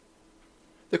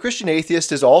The Christian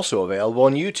Atheist is also available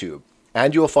on YouTube,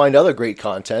 and you will find other great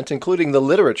content, including the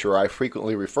literature I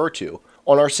frequently refer to,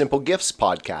 on our Simple Gifts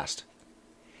podcast.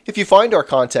 If you find our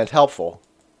content helpful,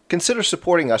 consider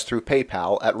supporting us through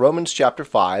PayPal at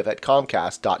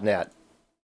romanschapter5@comcast.net.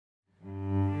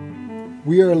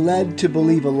 We are led to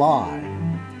believe a lie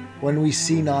when we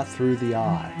see not through the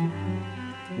eye.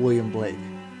 William Blake.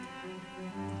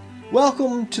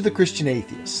 Welcome to the Christian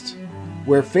Atheist,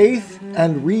 where faith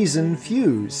and reason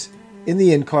fuse in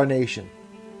the Incarnation.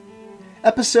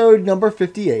 Episode number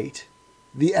 58,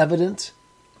 The Evident,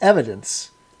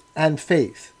 Evidence, and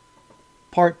Faith,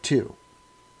 Part 2.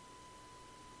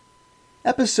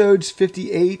 Episodes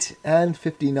 58 and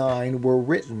 59 were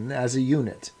written as a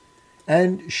unit,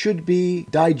 and should be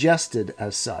digested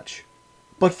as such.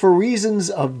 But for reasons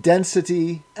of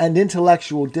density and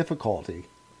intellectual difficulty,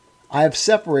 I have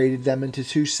separated them into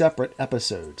two separate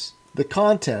episodes. The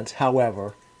content,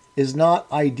 however, is not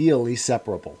ideally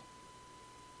separable.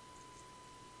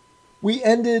 We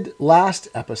ended last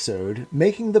episode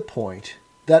making the point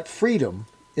that freedom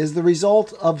is the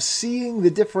result of seeing the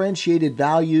differentiated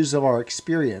values of our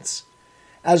experience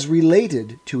as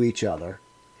related to each other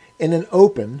in an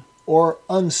open or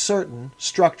uncertain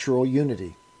structural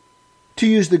unity. To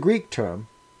use the Greek term,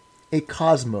 a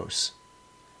cosmos,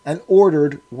 an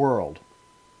ordered world.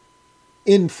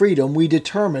 In freedom, we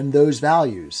determine those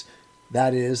values.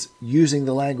 That is, using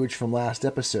the language from last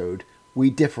episode, we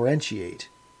differentiate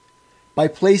by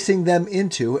placing them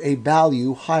into a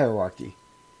value hierarchy.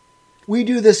 We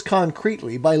do this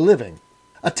concretely by living,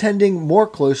 attending more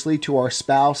closely to our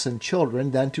spouse and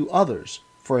children than to others,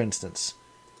 for instance,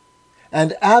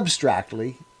 and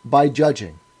abstractly by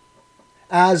judging,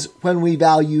 as when we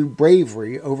value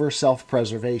bravery over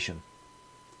self-preservation.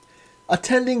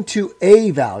 Attending to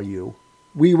a value,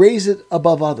 we raise it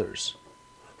above others,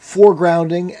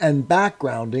 foregrounding and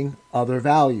backgrounding other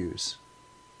values.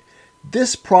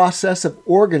 This process of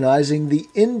organizing the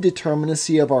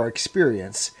indeterminacy of our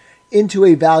experience into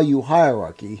a value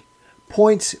hierarchy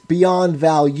points beyond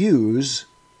values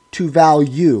to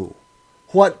value,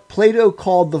 what Plato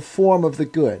called the form of the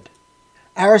good,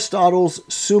 Aristotle's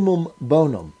summum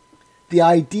bonum, the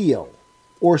ideal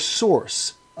or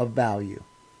source of value.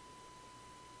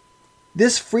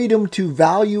 This freedom to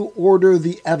value order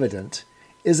the evident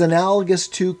is analogous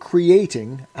to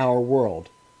creating our world,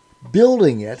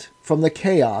 building it from the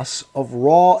chaos of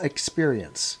raw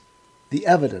experience, the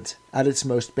evident at its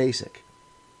most basic.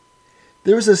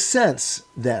 There is a sense,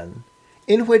 then,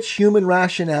 in which human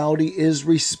rationality is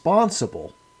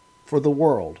responsible for the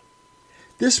world.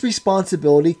 This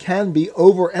responsibility can be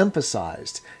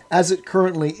overemphasized, as it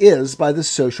currently is by the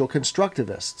social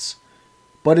constructivists.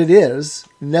 But it is,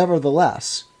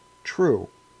 nevertheless, true.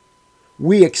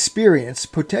 We experience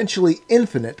potentially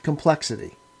infinite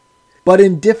complexity. But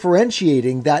in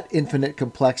differentiating that infinite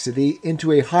complexity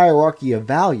into a hierarchy of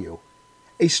value,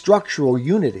 a structural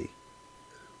unity,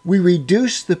 we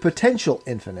reduce the potential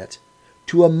infinite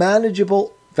to a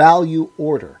manageable value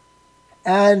order.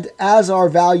 And as our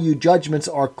value judgments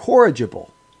are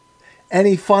corrigible,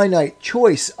 any finite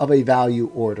choice of a value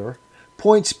order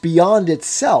points beyond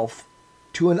itself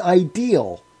to an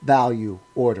ideal value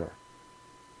order,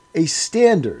 a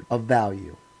standard of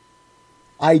value.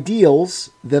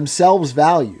 Ideals, themselves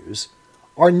values,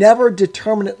 are never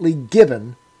determinately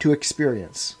given to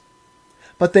experience,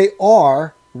 but they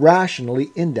are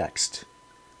rationally indexed,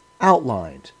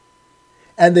 outlined,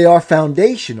 and they are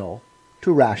foundational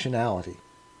to rationality.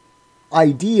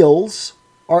 Ideals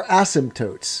are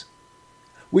asymptotes.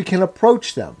 We can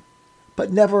approach them,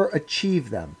 but never achieve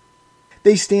them.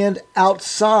 They stand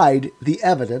outside the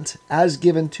evident as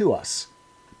given to us,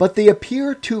 but they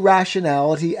appear to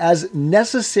rationality as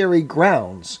necessary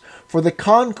grounds for the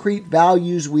concrete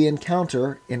values we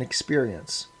encounter in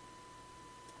experience.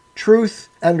 Truth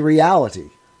and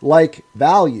reality, like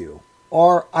value,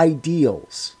 are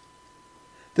ideals.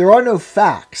 There are no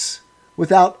facts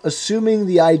without assuming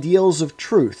the ideals of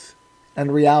truth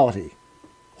and reality.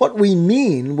 What we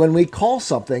mean when we call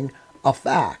something a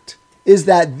fact is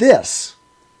that this,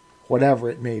 whatever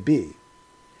it may be,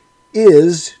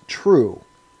 is true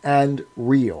and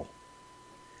real,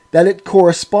 that it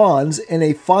corresponds in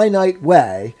a finite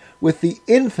way with the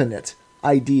infinite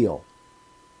ideal.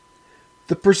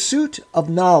 The pursuit of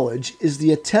knowledge is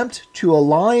the attempt to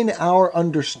align our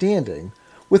understanding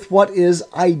with what is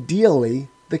ideally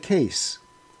the case,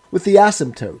 with the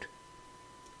asymptote.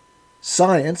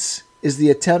 Science is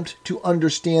the attempt to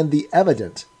understand the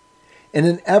evident in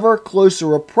an ever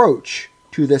closer approach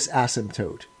to this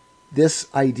asymptote, this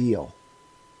ideal.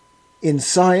 In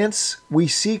science, we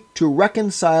seek to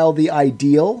reconcile the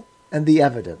ideal and the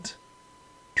evident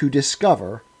to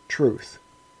discover truth.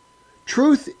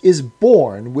 Truth is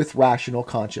born with rational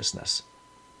consciousness.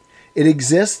 It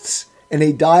exists in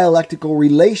a dialectical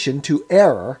relation to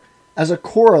error as a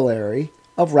corollary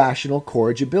of rational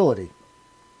corrigibility.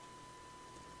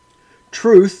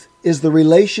 Truth is the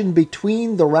relation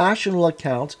between the rational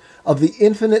account of the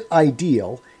infinite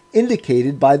ideal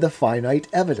indicated by the finite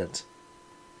evident.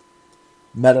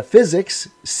 Metaphysics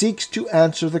seeks to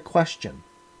answer the question,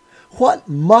 what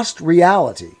must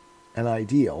reality, an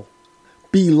ideal,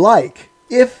 be like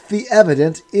if the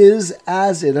evident is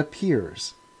as it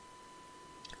appears?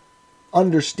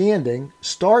 Understanding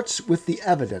starts with the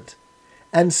evident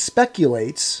and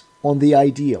speculates on the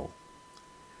ideal,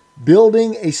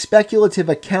 building a speculative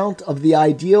account of the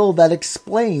ideal that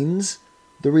explains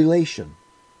the relation.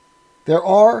 There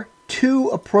are two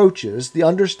approaches the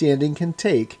understanding can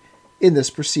take in this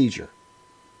procedure.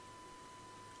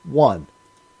 1.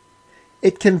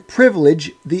 It can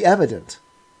privilege the evident,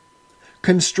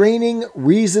 constraining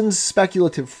reason's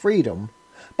speculative freedom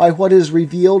by what is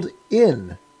revealed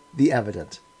in the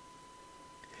evident.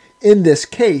 In this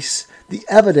case, the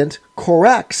evident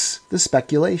corrects the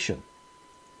speculation.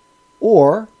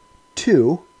 Or,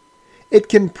 2, it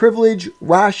can privilege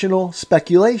rational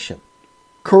speculation,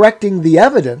 correcting the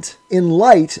evident in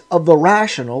light of the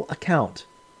rational account.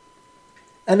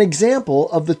 An example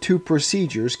of the two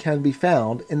procedures can be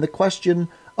found in the question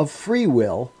of free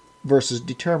will versus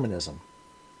determinism.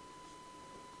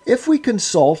 If we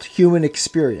consult human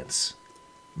experience,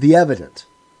 the evident,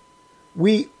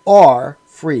 we are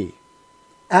free.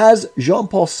 As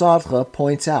Jean-Paul Sartre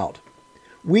points out,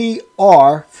 we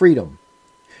are freedom.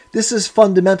 This is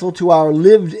fundamental to our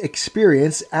lived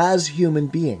experience as human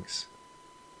beings.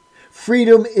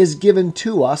 Freedom is given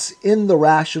to us in the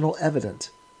rational evident.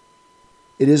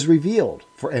 It is revealed,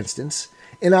 for instance,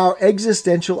 in our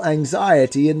existential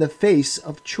anxiety in the face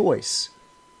of choice.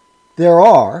 There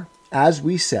are, as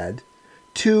we said,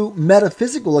 two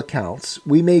metaphysical accounts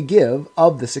we may give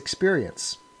of this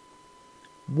experience.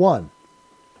 1.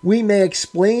 We may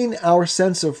explain our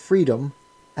sense of freedom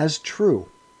as true.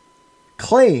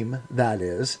 Claim, that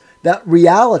is, that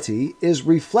reality is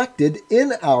reflected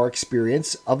in our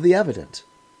experience of the evident,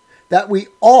 that we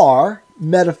are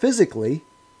metaphysically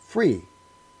free.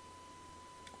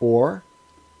 Or,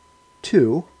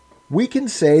 2, we can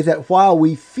say that while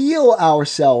we feel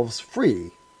ourselves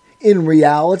free, in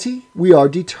reality we are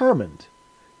determined,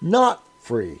 not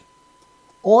free.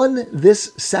 On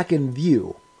this second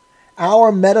view,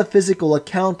 our metaphysical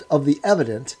account of the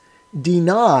evident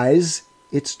denies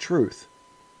its truth,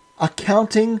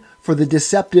 accounting for the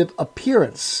deceptive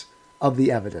appearance of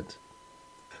the evident.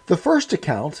 The first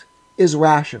account is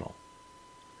rational,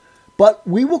 but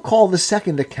we will call the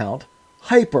second account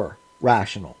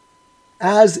hyper-rational,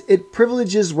 as it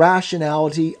privileges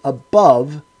rationality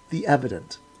above the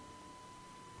evident.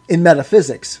 In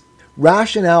metaphysics,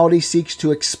 rationality seeks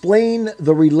to explain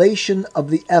the relation of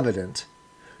the evident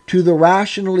to the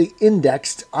rationally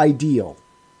indexed ideal,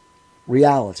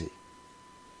 reality.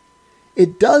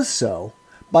 It does so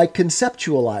by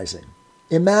conceptualizing,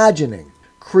 imagining,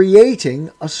 creating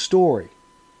a story.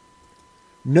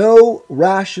 No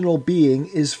rational being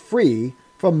is free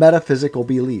from metaphysical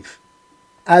belief,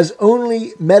 as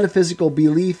only metaphysical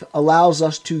belief allows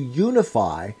us to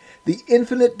unify the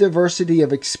infinite diversity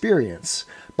of experience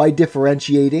by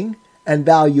differentiating and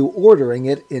value ordering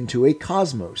it into a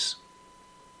cosmos.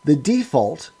 The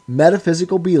default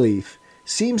metaphysical belief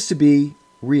seems to be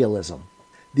realism,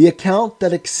 the account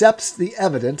that accepts the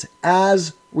evident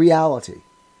as reality,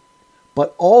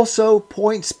 but also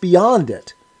points beyond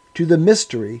it to the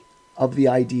mystery of the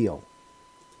ideal.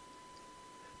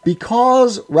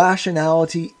 Because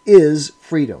rationality is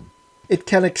freedom, it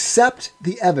can accept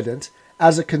the evident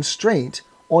as a constraint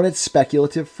on its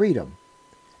speculative freedom,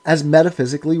 as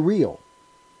metaphysically real.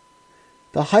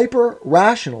 The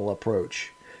hyper-rational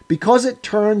approach, because it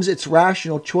turns its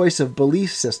rational choice of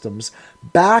belief systems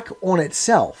back on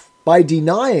itself by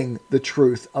denying the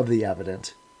truth of the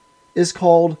evident, is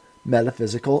called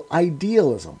metaphysical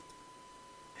idealism.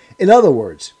 In other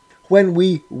words, when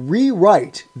we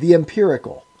rewrite the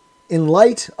empirical in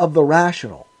light of the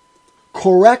rational,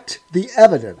 correct the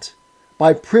evident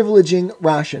by privileging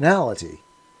rationality,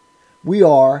 we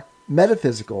are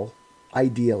metaphysical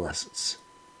idealists.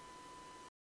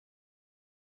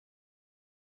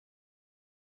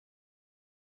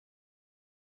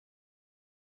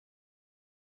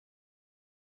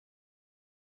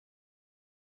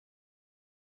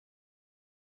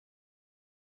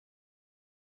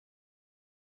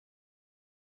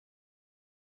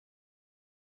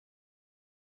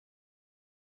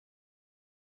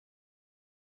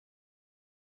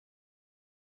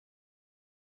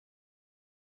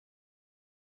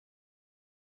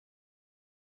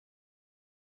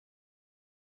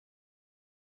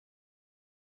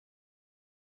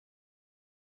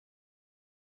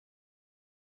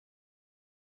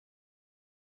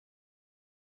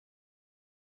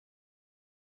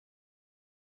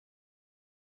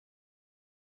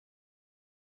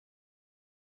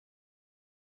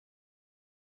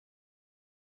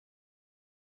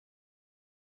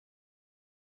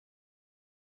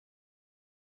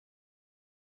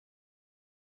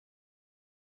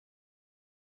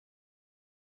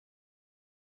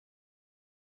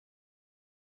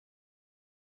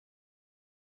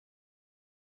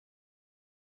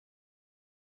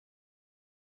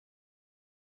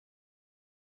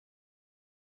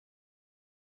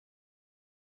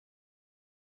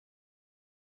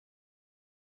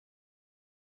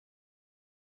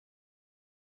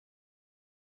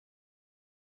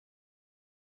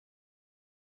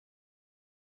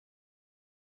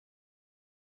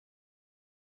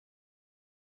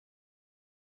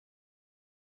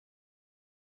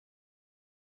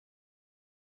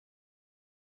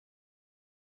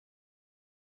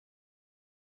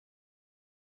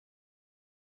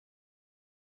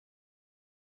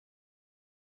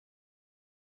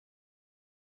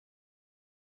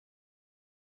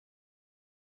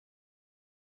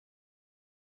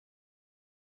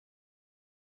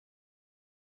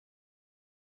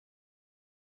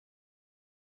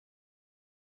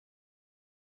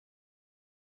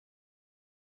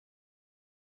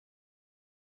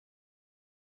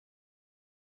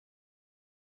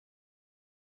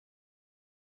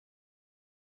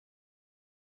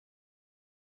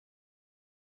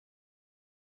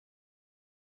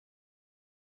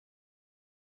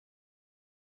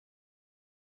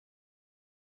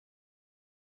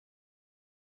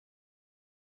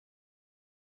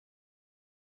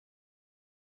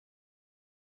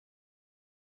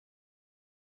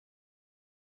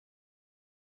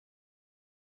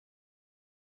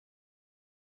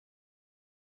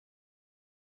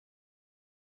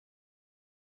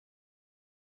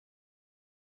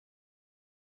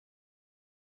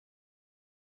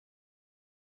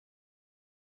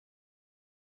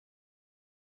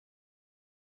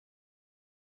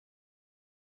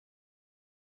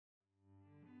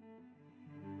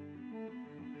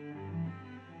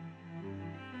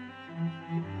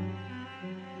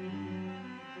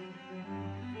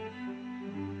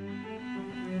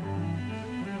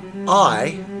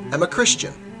 I am a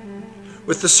Christian,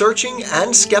 with the searching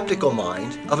and skeptical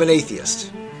mind of an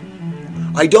atheist.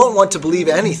 I don't want to believe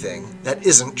anything that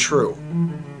isn't true.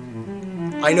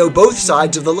 I know both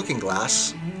sides of the looking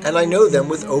glass, and I know them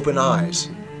with open eyes.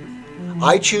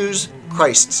 I choose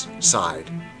Christ's side.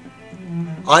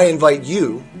 I invite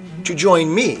you to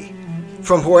join me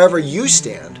from wherever you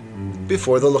stand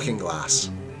before the looking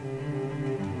glass.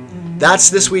 That's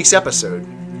this week's episode.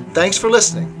 Thanks for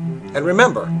listening. And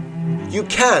remember, you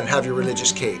can have your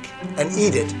religious cake and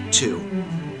eat it too.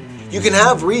 You can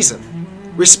have reason,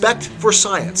 respect for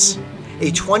science,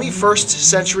 a 21st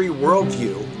century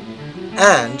worldview,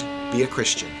 and be a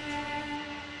Christian.